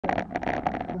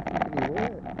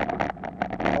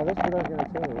Oh, that's what I was going to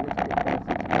tell you. Let's get past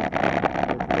this.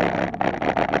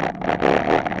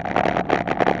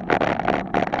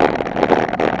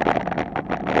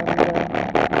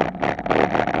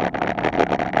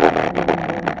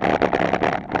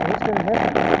 What's going to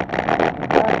happen? The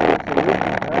heart is the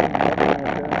working pain happening our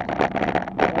parents.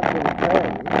 That's what we tell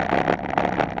you.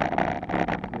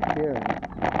 The caring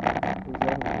is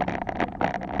over.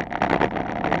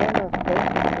 There's not enough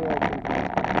patience for our people.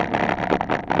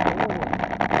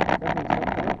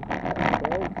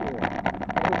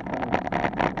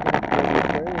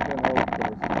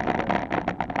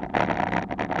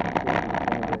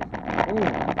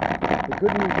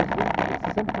 Good news is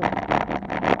it's simple.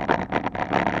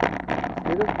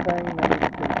 Instead of paying money to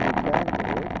people who can't do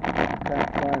it, can't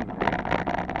find it,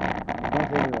 not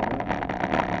anyone else.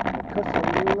 It costs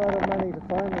a lot of money to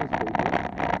find these people,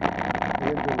 for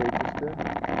them to register,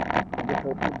 and to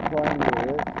help them find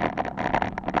work,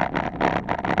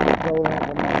 dole out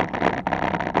the money.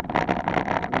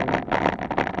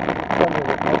 Some of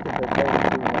it, most of it, they pay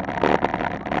too much.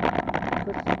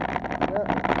 It costs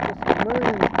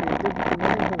millions to give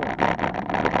money to them.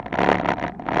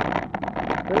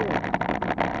 Brilliant.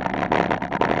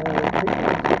 The people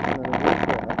in Switzerland are really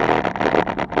proud.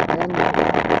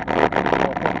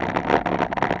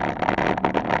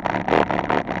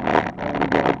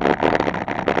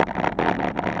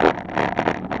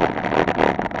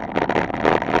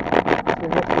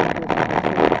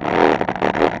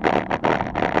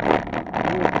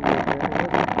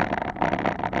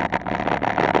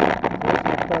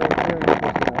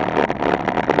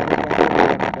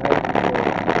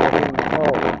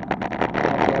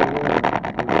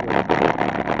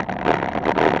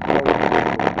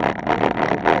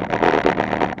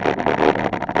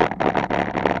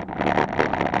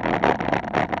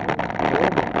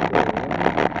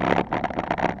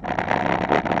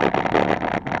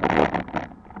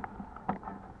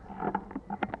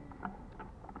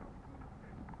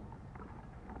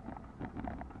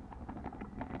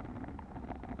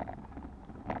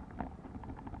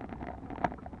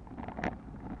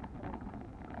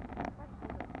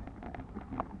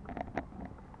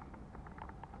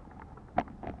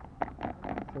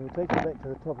 And so we'll take you back to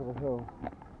the top of the hill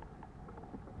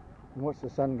and watch the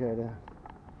sun go down.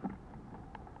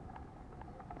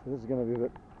 So this is going to be a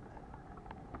bit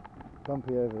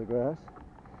bumpy over the grass.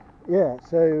 Yeah,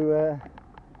 so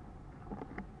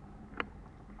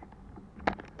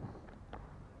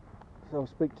I'll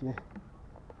speak to you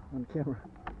on camera.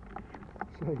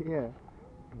 So yeah,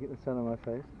 you get the sun on my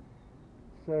face.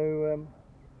 So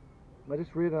I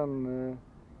just read on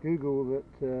Google that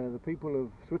the people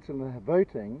of Switzerland are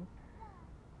voting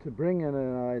to bring in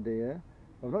an idea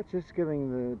of not just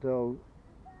giving the dole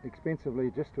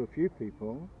expensively just to a few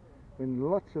people, when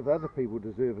lots of other people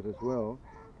deserve it as well,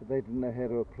 but they didn't know how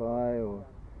to apply or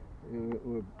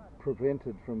were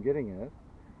prevented from getting it,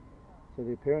 so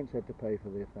their parents had to pay for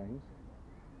their things,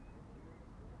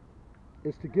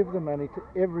 is to give the money to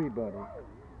everybody.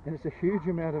 And it's a huge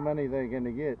amount of money they're going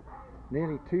to get,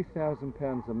 nearly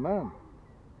 £2,000 a month.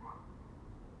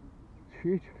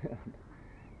 Huge amount.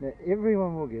 Now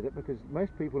everyone will get it because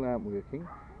most people aren't working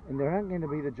and there aren't going to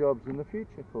be the jobs in the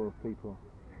future for people.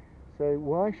 So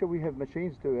why should we have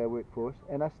machines do our workforce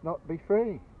and us not be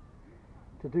free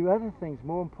to do other things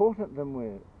more important than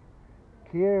work?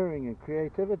 Caring and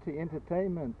creativity,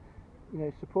 entertainment,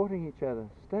 supporting each other,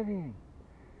 studying,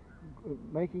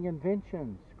 making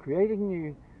inventions, creating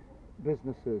new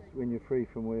businesses when you're free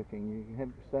from working. You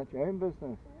can start your own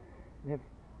business and have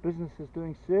businesses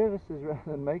doing services rather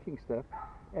than making stuff.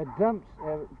 Our dumps,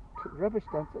 our rubbish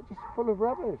dumps are just full of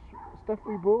rubbish, stuff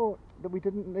we bought that we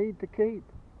didn't need to keep,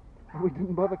 and we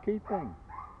didn't bother keeping.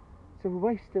 It's a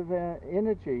waste of our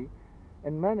energy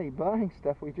and money buying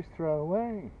stuff we just throw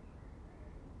away.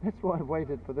 That's why I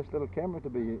waited for this little camera to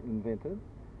be invented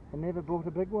and never bought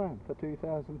a big one for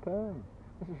 £2,000.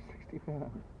 This is £60.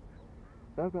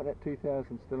 So I've got that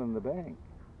 2,000 still in the bank.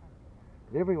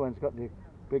 But everyone's got their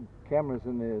big cameras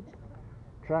in their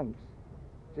trunks,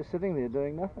 just sitting there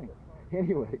doing nothing.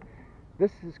 Anyway,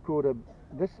 this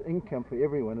income for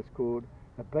everyone is called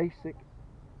a basic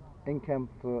income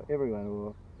for everyone,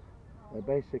 or a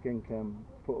basic income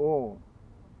for all.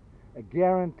 A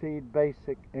guaranteed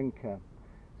basic income.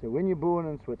 So when you're born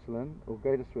in Switzerland, or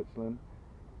go to Switzerland,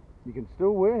 you can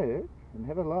still work and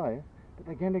have a life, but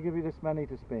they're going to give you this money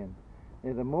to spend.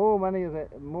 Now the more money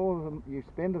more you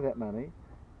spend of that money,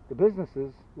 the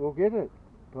businesses will get it,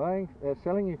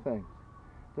 selling you things,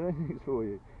 doing things for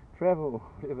you, travel,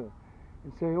 whatever.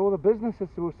 And so all the businesses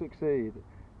will succeed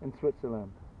in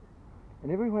Switzerland.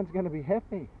 And everyone's going to be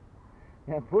happy.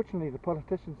 Now, unfortunately, the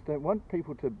politicians don't want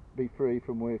people to be free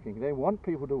from working. They want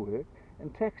people to work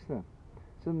and tax them.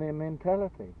 It's in their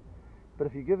mentality. But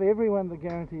if you give everyone the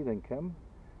guaranteed income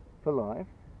for life,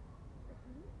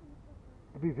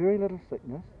 there'll be very little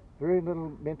sickness, very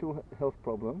little mental health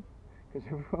problems, because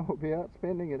everyone will be out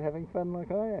spending it, having fun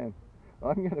like I am.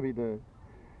 I'm going to be doing.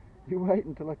 You wait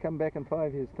until I come back in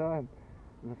 5 years' time,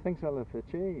 the things I'll have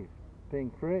achieved,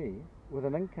 being free with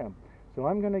an income. So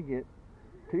I'm going to get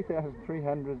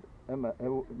 $2,300 a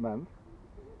month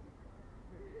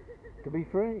to be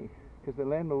free, because the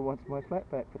landlord wants my flat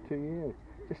back for 2 years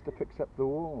just to fix up the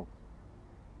wall,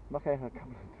 knock out a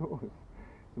couple of doors.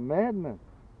 It's a madman.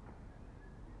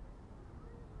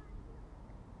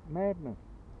 Madman.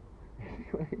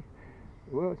 Anyway,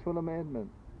 the world's full of madmen.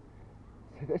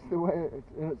 So that's the way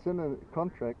it's in a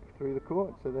contract through the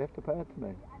court, so they have to pay it to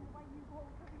me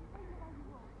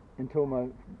until my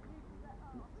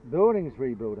building's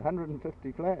rebuilt.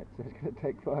 150 flats. It's going to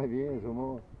take 5 years or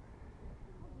more.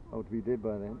 I'll be dead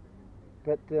by then.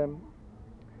 But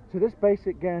so this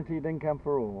basic guaranteed income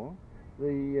for all,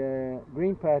 the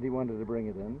Green Party wanted to bring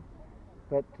it in,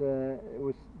 but it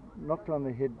was knocked on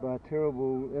the head by a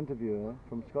terrible interviewer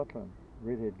from Scotland,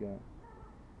 redhead guy.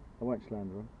 I won't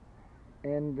slander him.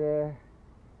 And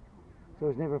so it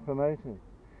was never promoted.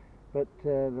 But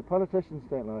the politicians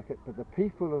don't like it, but the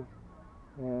people of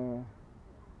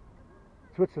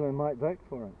Switzerland might vote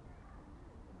for it.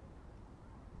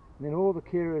 And then all the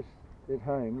carers at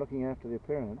home looking after their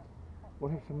parents will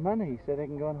have some money so they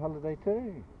can go on holiday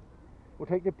too. Or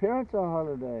take their parents on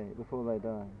holiday before they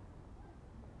die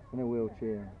in a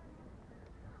wheelchair.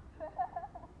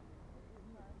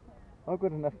 I've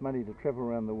got enough money to travel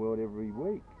around the world every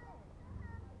week.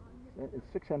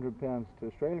 It's £600 to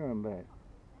Australia and back.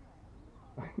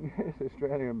 I can go to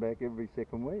Australia and back every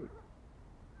second week.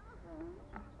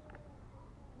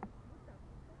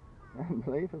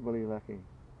 Unbelievably lucky.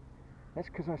 That's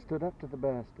because I stood up to the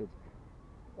bastards.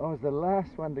 I was the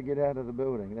last one to get out of the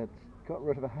building. That's got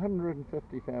rid of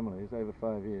 150 families over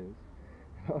 5 years.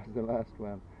 I was the last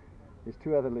one. There's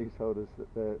 2 other leaseholders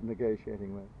that they're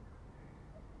negotiating with.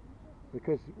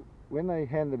 Because when they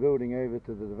hand the building over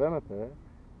to the developer,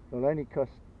 it'll only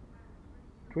cost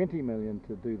 $20 million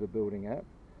to do the building up.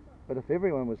 But if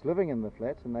everyone was living in the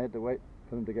flats and they had to wait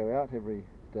for them to go out every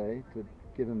day to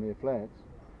get in their flats,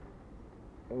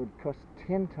 it would cost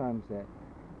 10 times that,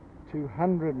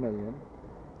 $200 million.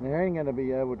 And they're only going to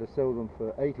be able to sell them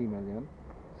for $80 million,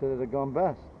 so that they've gone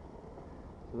bust.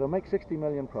 So they'll make $60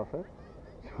 million profit,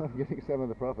 so I'm getting some of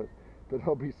the profit, but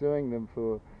I'll be suing them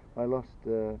for I lost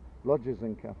lodgers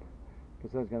income,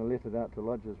 because I was going to let it out to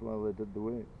lodgers while they did the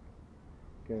work.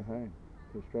 Go home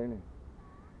to Australia.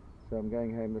 So I'm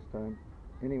going home this time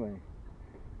anyway.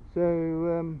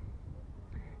 So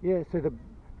yeah, so the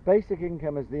basic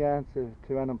income is the answer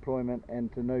to unemployment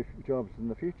and to no jobs in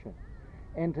the future,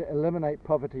 and to eliminate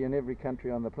poverty in every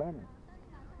country on the planet.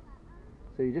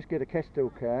 So you just get a Castile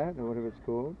card, or whatever it's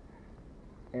called,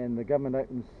 and the government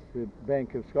opens the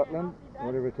Bank of Scotland,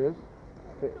 whatever it is,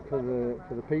 for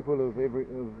the people of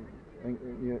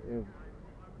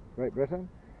Great Britain,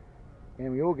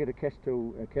 and we all get a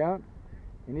Castile account,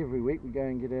 and every week we go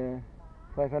and get a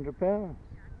 £500,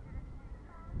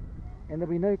 and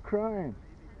there'll be no crime.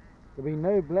 There'll be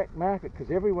no black market,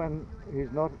 because everyone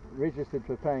who's not registered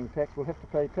for paying tax will have to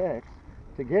pay tax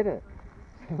to get it.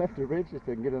 So they'll have to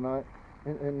register and get a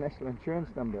national insurance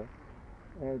number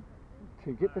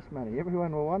to get this money.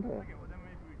 Everyone will want it.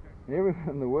 And everyone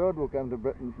in the world will come to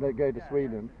Britain, they go to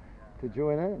Sweden to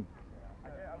join in.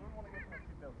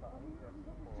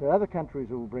 So other countries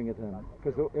will bring it in,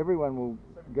 because everyone will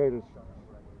go to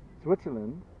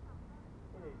Switzerland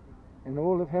and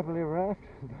all live happily ever after.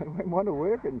 They won't want to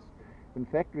work in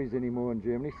factories anymore in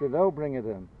Germany, so they'll bring it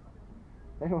in.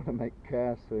 They don't want to make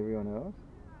cars for everyone else.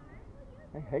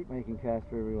 They hate making cars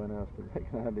for everyone else, but they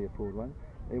can hardly afford one.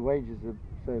 Their wages are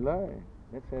so low.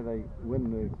 That's how they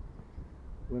win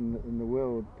in the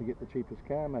world to get the cheapest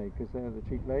car made, because they're the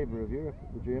cheap labour of Europe,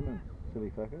 the Germans,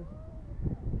 silly fuckers.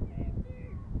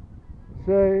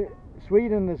 So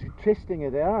Sweden is testing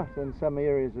it out in some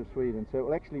areas of Sweden, so it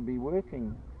will actually be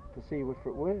working to see if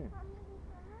it works.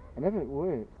 And if it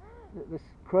works, this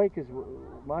Quakers,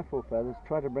 my forefathers,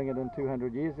 tried to bring it in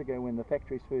 200 years ago when the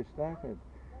factories first started,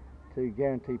 to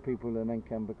guarantee people an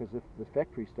income, because if the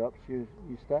factory stops, you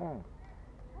starve,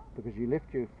 because you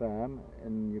left your farm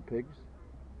and your pigs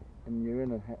and you're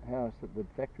in a house that the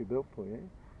factory built for you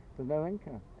with no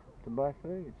income to buy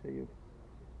food, so you're in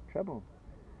trouble.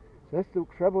 So that's the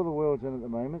trouble the world's in at the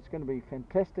moment. It's going to be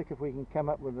fantastic if we can come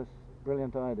up with this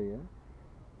brilliant idea,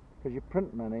 because you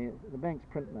print money, the banks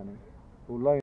print money, or loan